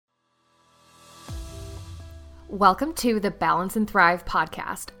Welcome to the Balance and Thrive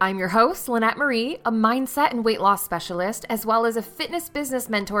podcast. I'm your host, Lynette Marie, a mindset and weight loss specialist, as well as a fitness business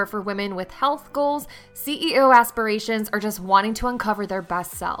mentor for women with health goals, CEO aspirations, or just wanting to uncover their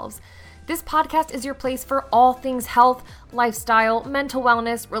best selves. This podcast is your place for all things health, lifestyle, mental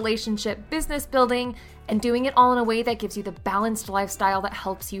wellness, relationship, business building, and doing it all in a way that gives you the balanced lifestyle that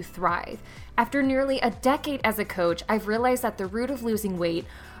helps you thrive. After nearly a decade as a coach, I've realized that the root of losing weight,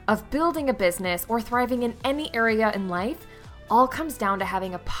 of building a business, or thriving in any area in life, all comes down to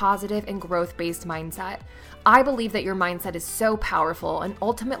having a positive and growth-based mindset. I believe that your mindset is so powerful and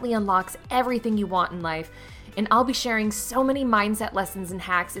ultimately unlocks everything you want in life. And I'll be sharing so many mindset lessons and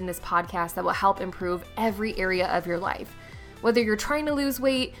hacks in this podcast that will help improve every area of your life. Whether you're trying to lose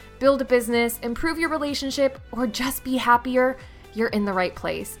weight, build a business, improve your relationship, or just be happier, you're in the right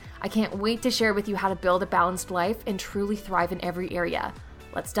place. I can't wait to share with you how to build a balanced life and truly thrive in every area.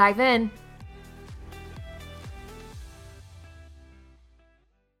 Let's dive in.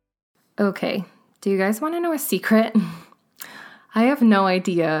 Okay, do you guys want to know a secret? I have no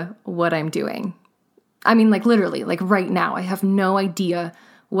idea what I'm doing. I mean, literally, right now, I have no idea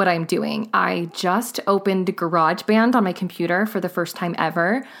what I'm doing. I just opened GarageBand on my computer for the first time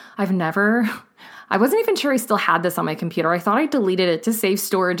ever. I wasn't even sure I still had this on my computer. I thought I deleted it to save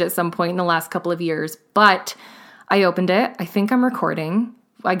storage at some point in the last couple of years, but I opened it. I think I'm recording.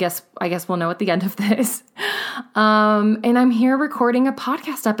 I guess we'll know at the end of this. And I'm here recording a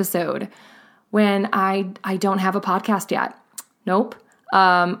podcast episode when I don't have a podcast yet. Nope.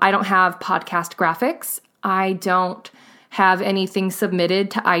 I don't have podcast graphics. I don't have anything submitted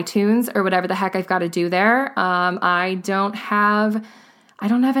to iTunes or whatever the heck I've got to do there. I don't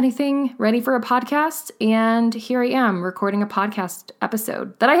have anything ready for a podcast. And here I am recording a podcast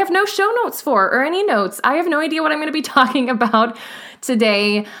episode that I have no show notes for or any notes. I have no idea what I'm going to be talking about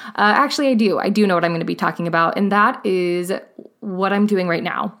today. Actually, I do. I do know what I'm going to be talking about. And that is what I'm doing right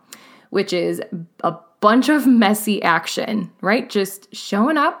now, which is a bunch of messy action, right? Just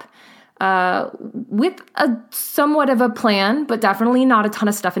showing up with a somewhat of a plan, but definitely not a ton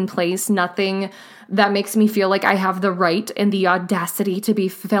of stuff in place. Nothing that makes me feel like I have the right and the audacity to be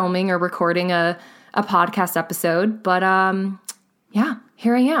filming or recording a podcast episode. But yeah,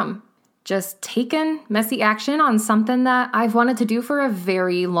 here I am, just taking messy action on something that I've wanted to do for a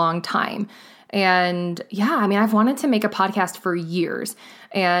very long time. And yeah, I mean, I've wanted to make a podcast for years,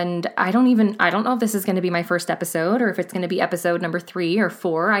 and I don't know if this is going to be my first episode or if it's going to be episode number 3 or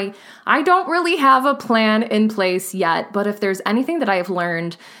 4. I don't really have a plan in place yet, but if there's anything that I've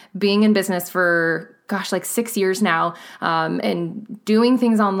learned being in business for, 6 years now, and doing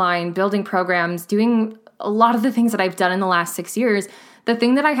things online, building programs, doing a lot of the things that I've done in the last 6 years, the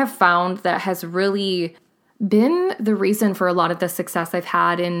thing that I have found that has really been the reason for a lot of the success I've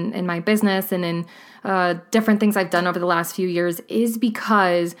had in my business and in different things I've done over the last few years is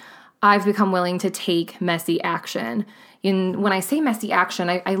because I've become willing to take messy action. And when I say messy action,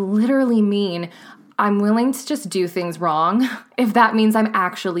 I literally mean I'm willing to just do things wrong if that means I'm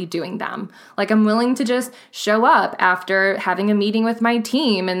actually doing them. I'm willing to just show up after having a meeting with my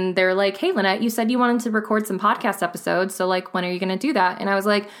team and they're like, "Hey, Lynette, you said you wanted to record some podcast episodes. So when are you going to do that?" And I was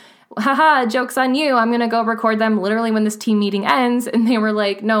like, haha, joke's on you. I'm going to go record them literally when this team meeting ends. And they were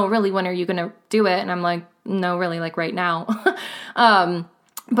like, "No, really, when are you going to do it?" And I'm like, "No, really, right now."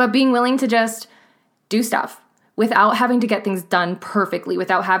 But being willing to just do stuff without having to get things done perfectly,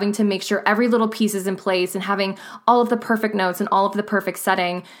 without having to make sure every little piece is in place and having all of the perfect notes and all of the perfect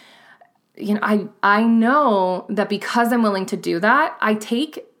setting. I know that because I'm willing to do that, I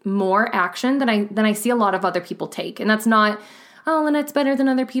take more action than I see a lot of other people take. And that's not, "Oh, Lynette's better than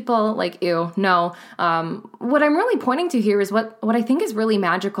other people." Ew, no. What I'm really pointing to here is what I think is really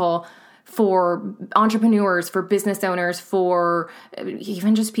magical for entrepreneurs, for business owners, for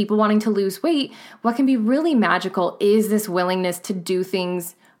even just people wanting to lose weight. What can be really magical is this willingness to do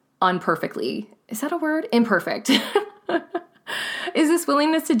things imperfectly. Is that a word? Imperfect. Is this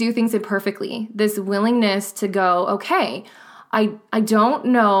willingness to do things imperfectly. This willingness to go, okay, I don't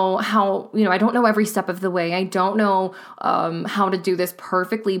know how, I don't know every step of the way. I don't know how to do this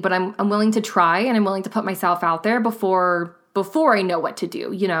perfectly, but I'm willing to try and I'm willing to put myself out there before I know what to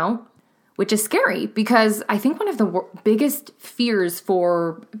do, which is scary because I think one of the biggest fears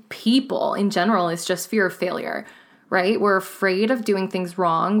for people in general is just fear of failure, right? We're afraid of doing things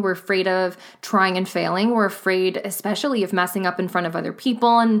wrong. We're afraid of trying and failing. We're afraid, especially of messing up in front of other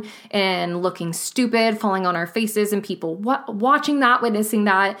people and looking stupid, falling on our faces and people watching that, witnessing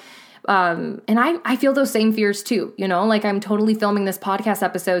that. And I feel those same fears too, I'm totally filming this podcast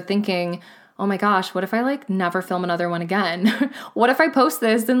episode thinking, oh my gosh, what if I like never film another one again? What if I post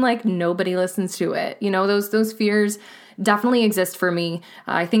this and like nobody listens to it? You know, those fears definitely exist for me.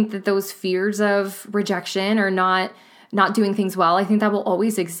 I think that those fears of rejection or not doing things well, I think that will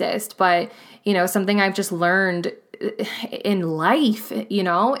always exist. But, you know, something I've just learned in life, you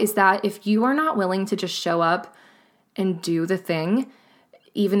know, is that if you are not willing to just show up and do the thing,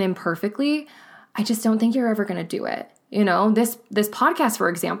 even imperfectly, I just don't think you're ever going to do it. You know, this podcast, for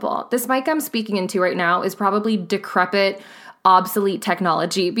example, this mic I'm speaking into right now is probably decrepit, obsolete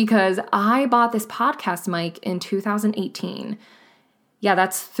technology because I bought this podcast mic in 2018. Yeah,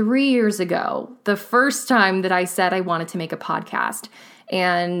 that's 3 years ago, the first time that I said I wanted to make a podcast.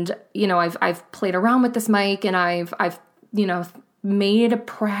 And, you know, I've played around with this mic and I've you know, made a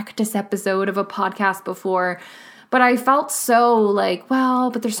practice episode of a podcast before. But I felt so like,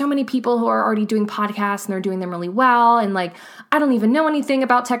 well, but there's so many people who are already doing podcasts and they're doing them really well. And like, I don't even know anything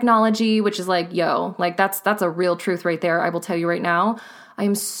about technology, which is like, yo, like that's a real truth right there. I will tell you right now, I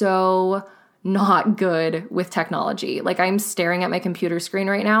am so not good with technology. Like I'm staring at my computer screen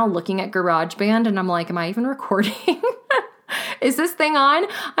right now, looking at GarageBand, and I'm like, am I even recording? Is this thing on?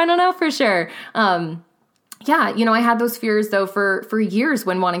 I don't know for sure. Yeah, you know, I had those fears though for years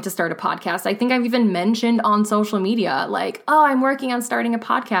when wanting to start a podcast. I think I've even mentioned on social media, like, oh, I'm working on starting a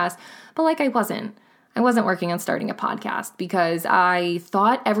podcast. But like I wasn't working on starting a podcast because I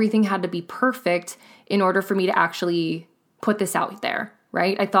thought everything had to be perfect in order for me to actually put this out there,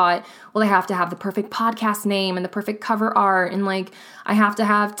 right? I thought, well, I have to have the perfect podcast name and the perfect cover art. And like, I have to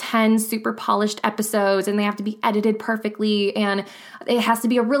have 10 super polished episodes and they have to be edited perfectly. And it has to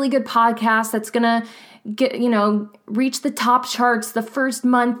be a really good podcast that's going to get, you know, reach the top charts the first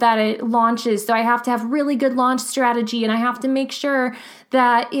month that it launches. So I have to have really good launch strategy and I have to make sure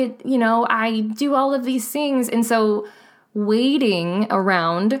that it, you know, I do all of these things. And so waiting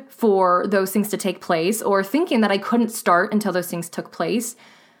around for those things to take place or thinking that I couldn't start until those things took place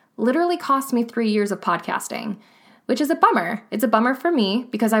literally cost me 3 years of podcasting, which is a bummer. It's a bummer for me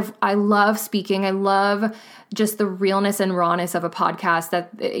because I love speaking. I love just the realness and rawness of a podcast that,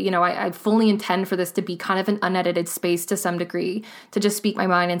 you know, I fully intend for this to be kind of an unedited space to some degree, to just speak my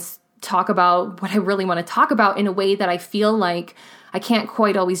mind and talk about what I really want to talk about in a way that I feel like I can't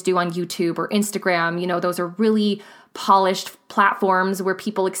quite always do on YouTube or Instagram. You know, those are really polished platforms where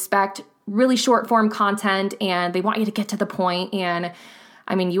people expect really short form content and they want you to get to the point. And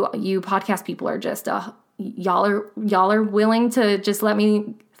I mean, you podcast people are just, y'all are willing to just let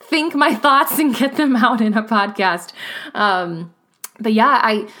me think my thoughts and get them out in a podcast. But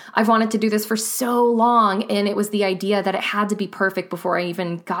yeah, I've wanted to do this for so long. And it was the idea that it had to be perfect before I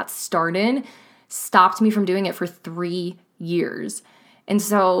even got started, stopped me from doing it for 3 years. And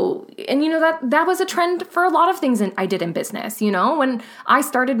so, and you know, that was a trend for a lot of things I did in business. You know, when I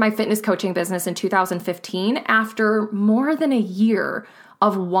started my fitness coaching business in 2015, after more than a year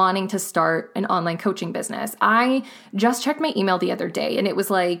of wanting to start an online coaching business, I just checked my email the other day and it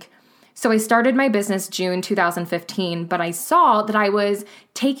was like, so I started my business June 2015, but I saw that I was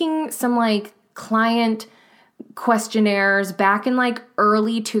taking some like client questionnaires back in like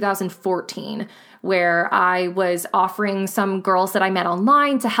early 2014, where I was offering some girls that I met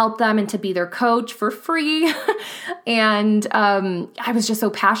online to help them and to be their coach for free. And I was just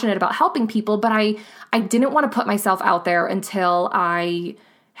so passionate about helping people, but I didn't want to put myself out there until I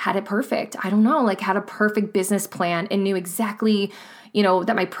had it perfect. I don't know, like had a perfect business plan and knew exactly, you know,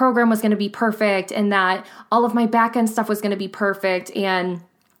 that my program was going to be perfect and that all of my back-end stuff was going to be perfect. And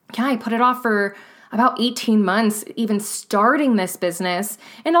yeah, I put it off for about 18 months, even starting this business.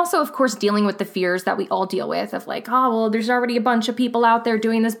 And also, of course, dealing with the fears that we all deal with of like, oh, well, there's already a bunch of people out there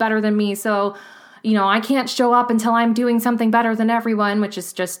doing this better than me. So, you know, I can't show up until I'm doing something better than everyone, which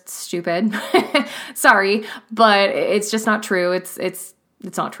is just stupid. Sorry, but it's just not true. It's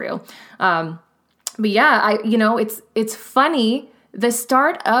not true. But yeah, it's funny. The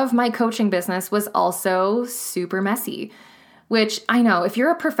start of my coaching business was also super messy, which I know if you're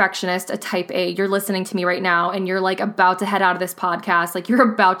a perfectionist, a type A, you're listening to me right now and you're like about to head out of this podcast, like you're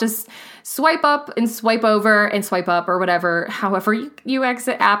about to swipe up and swipe over and swipe up or whatever, however you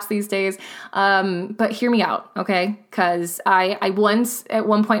exit apps these days. But hear me out, okay? Because I once at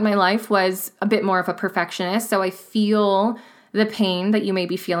one point in my life was a bit more of a perfectionist. So I feel the pain that you may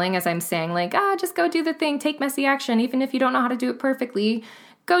be feeling as I'm saying like, just go do the thing, take messy action. Even if you don't know how to do it perfectly,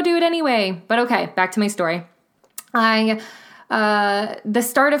 go do it anyway. But okay, back to my story. The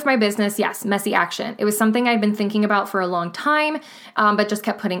start of my business, yes, messy action. It was something I'd been thinking about for a long time, but just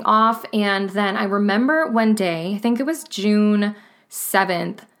kept putting off. And then I remember one day, I think it was June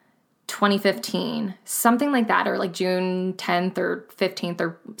 7th, 2015, something like that, or like June 10th or 15th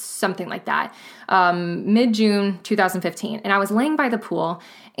or something like that, mid-June 2015. And I was laying by the pool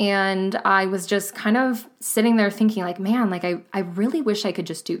and I was just kind of sitting there thinking like, man, like I really wish I could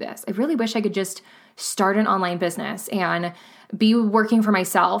just do this. I really wish I could just start an online business and be working for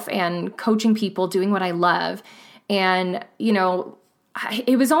myself and coaching people, doing what I love. And,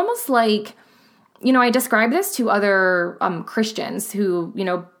 it was almost like, I describe this to other Christians who,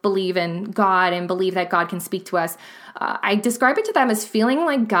 believe in God and believe that God can speak to us. I describe it to them as feeling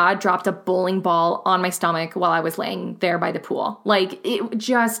like God dropped a bowling ball on my stomach while I was laying there by the pool. Like it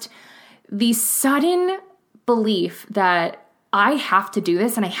just, the sudden belief that I have to do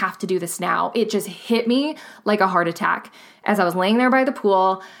this and I have to do this now. It just hit me like a heart attack as I was laying there by the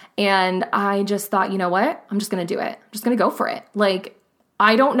pool. And I just thought, you know what? I'm just going to do it. I'm just going to go for it. Like,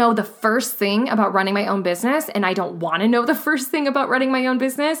 I don't know the first thing about running my own business, and I don't want to know the first thing about running my own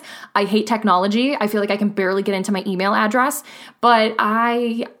business. I hate technology. I feel like I can barely get into my email address, but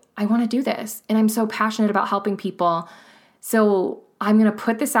I want to do this, and I'm so passionate about helping people. So I'm going to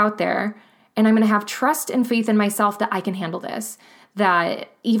put this out there, and I'm going to have trust and faith in myself that I can handle this, that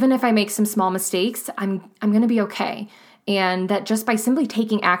even if I make some small mistakes, I'm going to be okay. And that just by simply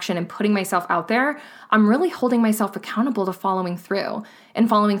taking action and putting myself out there, I'm really holding myself accountable to following through and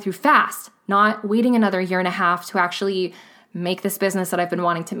following through fast, not waiting another year and a half to actually make this business that I've been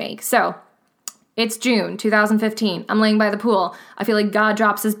wanting to make. So it's June 2015. I'm laying by the pool. I feel like God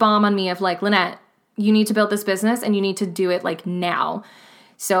drops his bomb on me of like, Lynette, you need to build this business and you need to do it like now.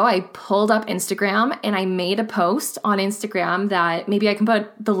 So I pulled up Instagram and I made a post on Instagram that maybe I can put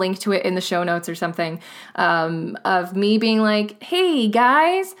the link to it in the show notes or something, of me being like, hey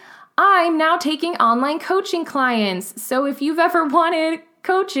guys, I'm now taking online coaching clients. So if you've ever wanted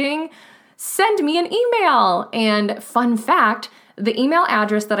coaching, send me an email. And fun fact, the email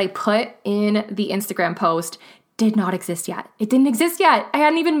address that I put in the Instagram post did not exist yet. It didn't exist yet. I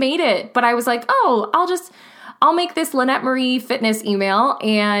hadn't even made it, but I was like, oh, I'll make this Lynette Marie Fitness email,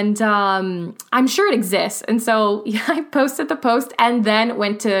 and I'm sure it exists. And so I posted the post and then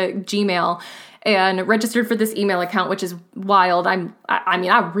went to Gmail and registered for this email account, which is wild.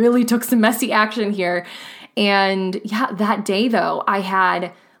 I really took some messy action here. And yeah, that day though, I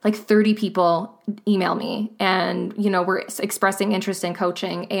had like 30 people email me and, were expressing interest in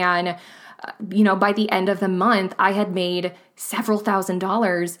coaching. And, by the end of the month, I had made several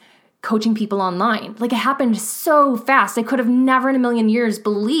 $1,000s coaching people online. Like it happened so fast. I could have never in a million years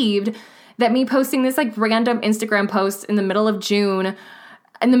believed that me posting this like random Instagram post in the middle of June,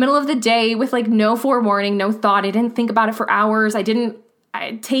 in the middle of the day with like no forewarning, no thought. I didn't think about it for hours. I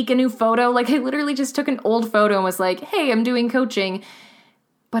take a new photo. Like I literally just took an old photo and was like, hey, I'm doing coaching.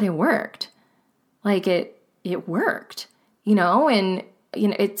 But it worked. Like it worked,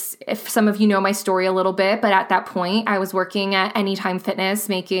 and it's, if some of you know my story a little bit, but at that point I was working at Anytime Fitness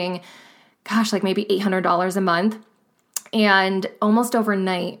making, like maybe $800 a month. And almost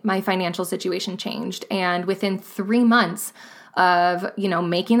overnight, my financial situation changed. And within 3 months of,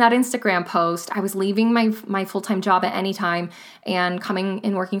 making that Instagram post, I was leaving my full-time job at Anytime and coming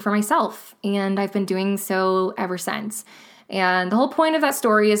and working for myself. And I've been doing so ever since. And the whole point of that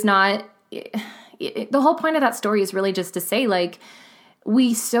story is really just to say like,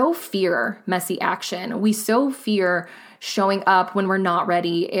 we so fear messy action. We so fear showing up when we're not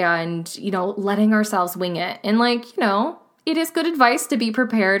ready and, letting ourselves wing it. And it is good advice to be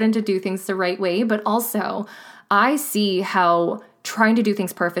prepared and to do things the right way. But also I see how trying to do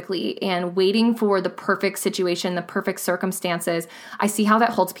things perfectly and waiting for the perfect situation, the perfect circumstances, I see how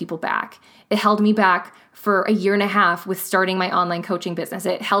that holds people back. It held me back for a year and a half with starting my online coaching business.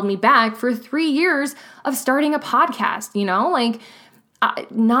 It held me back for 3 years of starting a podcast,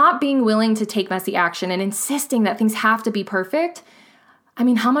 not being willing to take messy action and insisting that things have to be perfect. I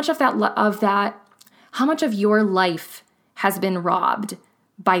mean, how much of your life has been robbed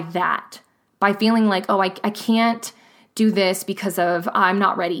by that? By feeling like, oh, I can't do this because of I'm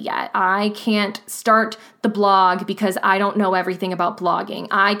not ready yet. I can't start the blog because I don't know everything about blogging.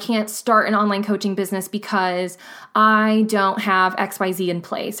 I can't start an online coaching business because I don't have XYZ in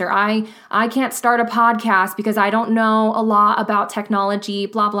place. Or I can't start a podcast because I don't know a lot about technology,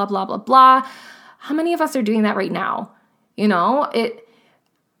 blah, blah, blah, blah, blah. How many of us are doing that right now?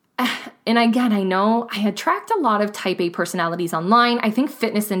 And again, I know I attract a lot of type A personalities online. I think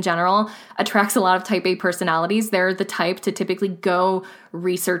fitness in general attracts a lot of type A personalities. They're the type to typically go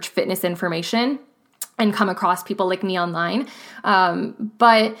research fitness information and come across people like me online.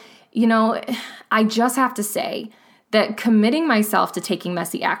 But I just have to say that committing myself to taking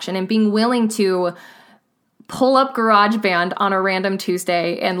messy action and being willing to pull up GarageBand on a random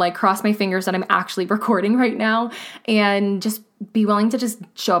Tuesday and like cross my fingers that I'm actually recording right now and just be willing to just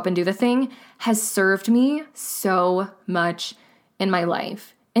show up and do the thing has served me so much in my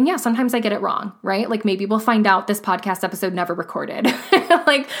life. And yeah, sometimes I get it wrong, right? Like maybe we'll find out this podcast episode never recorded.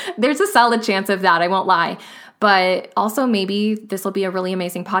 Like there's a solid chance of that, I won't lie. But also maybe this will be a really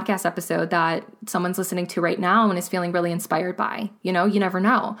amazing podcast episode that someone's listening to right now and is feeling really inspired by. You know, you never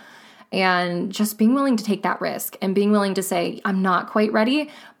know. And just being willing to take that risk and being willing to say, I'm not quite ready,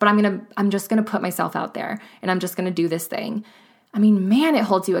 but I'm just going to put myself out there and I'm just going to do this thing. I mean, man, it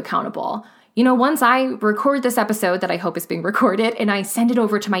holds you accountable. You know, once I record this episode that I hope is being recorded and I send it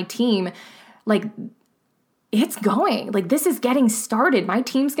over to my team, like it's going, like this is getting started. My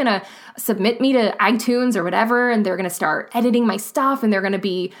team's going to submit me to iTunes or whatever, and they're going to start editing my stuff and they're going to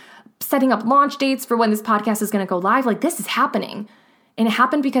be setting up launch dates for when this podcast is going to go live. Like this is happening. And it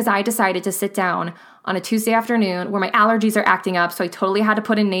happened because I decided to sit down on a Tuesday afternoon where my allergies are acting up. So I totally had to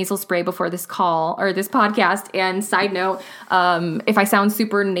put in nasal spray before this call or this podcast. And side note, if I sound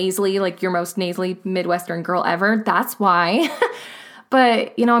super nasally, like your most nasally Midwestern girl ever, that's why.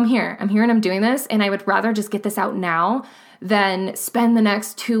 But, you know, I'm here and I'm doing this. And I would rather just get this out now than spend the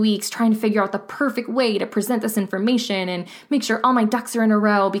next 2 weeks trying to figure out the perfect way to present this information and make sure all my ducks are in a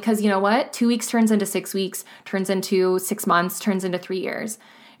row. Because you know what? 2 weeks turns into 6 weeks, turns into 6 months, turns into 3 years.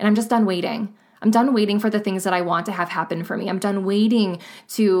 And I'm just done waiting. I'm done waiting for the things that I want to have happen for me. I'm done waiting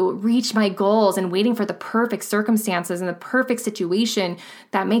to reach my goals and waiting for the perfect circumstances and the perfect situation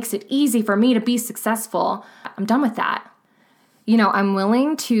that makes it easy for me to be successful. I'm done with that. You know, I'm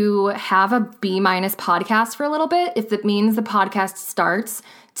willing to have a B- podcast for a little bit if it means the podcast starts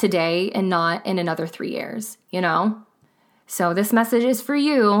today and not in another 3 years, you know? So this message is for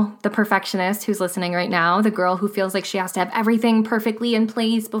you, the perfectionist who's listening right now, the girl who feels like she has to have everything perfectly in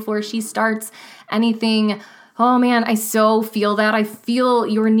place before she starts anything. Oh man, I so feel that. I feel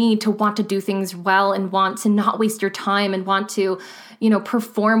your need to want to do things well and want to not waste your time and want to, you know,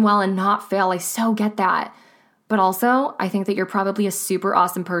 perform well and not fail. I so get that. But also, I think that you're probably a super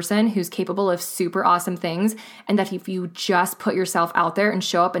awesome person who's capable of super awesome things, and that if you just put yourself out there and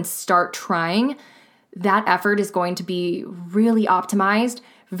show up and start trying, that effort is going to be really optimized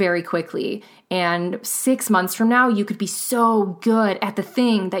very quickly. And 6 months from now, you could be so good at the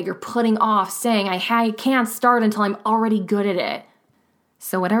thing that you're putting off, saying, I can't start until I'm already good at it.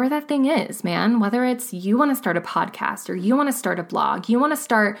 So whatever that thing is, man, whether it's you want to start a podcast or you want to start a blog, you want to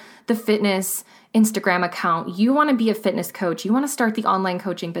start the fitness Instagram account, you want to be a fitness coach, you want to start the online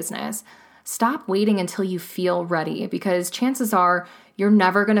coaching business, stop waiting until you feel ready, because chances are you're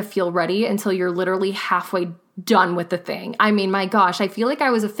never going to feel ready until you're literally halfway done with the thing. I mean, my gosh, I feel like I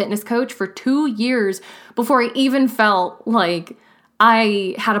was a fitness coach for 2 years before I even felt like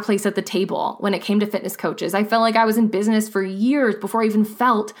I had a place at the table when it came to fitness coaches. I felt like I was in business for years before I even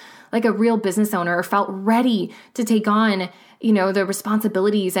felt like a real business owner or felt ready to take on, you know, the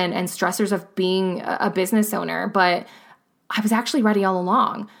responsibilities and stressors of being a business owner. But I was actually ready all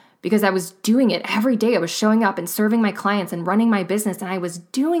along because I was doing it every day. I was showing up and serving my clients and running my business, and I was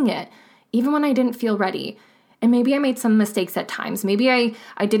doing it even when I didn't feel ready. And maybe I made some mistakes at times. Maybe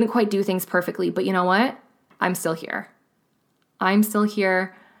I didn't quite do things perfectly, but you know what? I'm still here. I'm still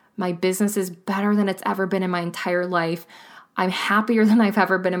here. My business is better than it's ever been in my entire life. I'm happier than I've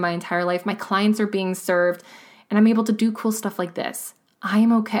ever been in my entire life. My clients are being served, and I'm able to do cool stuff like this. I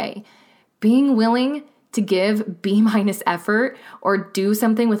am okay. Being willing to give B- effort or do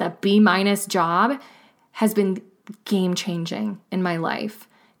something with a B- job has been game changing in my life.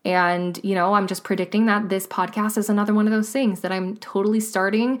 And, you know, I'm just predicting that this podcast is another one of those things that I'm totally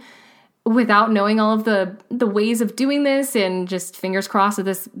starting without knowing all of the ways of doing this, and just fingers crossed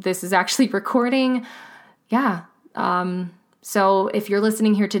that this is actually recording. Yeah. So if you're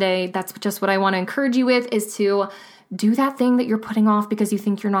listening here today, that's just what I want to encourage you with, is to do that thing that you're putting off because you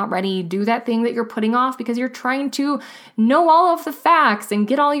think you're not ready. Do that thing that you're putting off because you're trying to know all of the facts and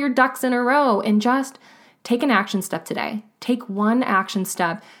get all your ducks in a row, and just take an action step today. Take one action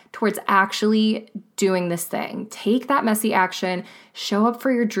step towards actually doing this thing. Take that messy action, show up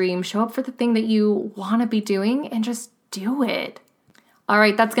for your dream, show up for the thing that you want to be doing, and just do it. All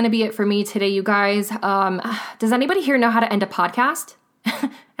right, that's going to be it for me today, you guys. Does anybody here know how to end a podcast?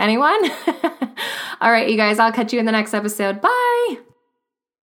 Anyone? All right, you guys, I'll catch you in the next episode. Bye.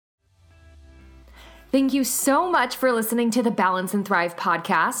 Thank you so much for listening to the Balance and Thrive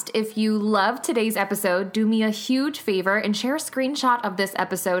podcast. If you loved today's episode, do me a huge favor and share a screenshot of this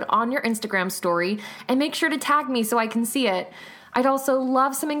episode on your Instagram story, and make sure to tag me so I can see it. I'd also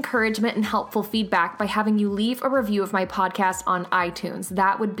love some encouragement and helpful feedback by having you leave a review of my podcast on iTunes.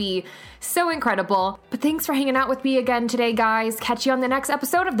 That would be so incredible. But thanks for hanging out with me again today, guys. Catch you on the next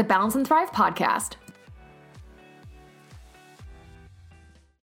episode of the Balance and Thrive podcast.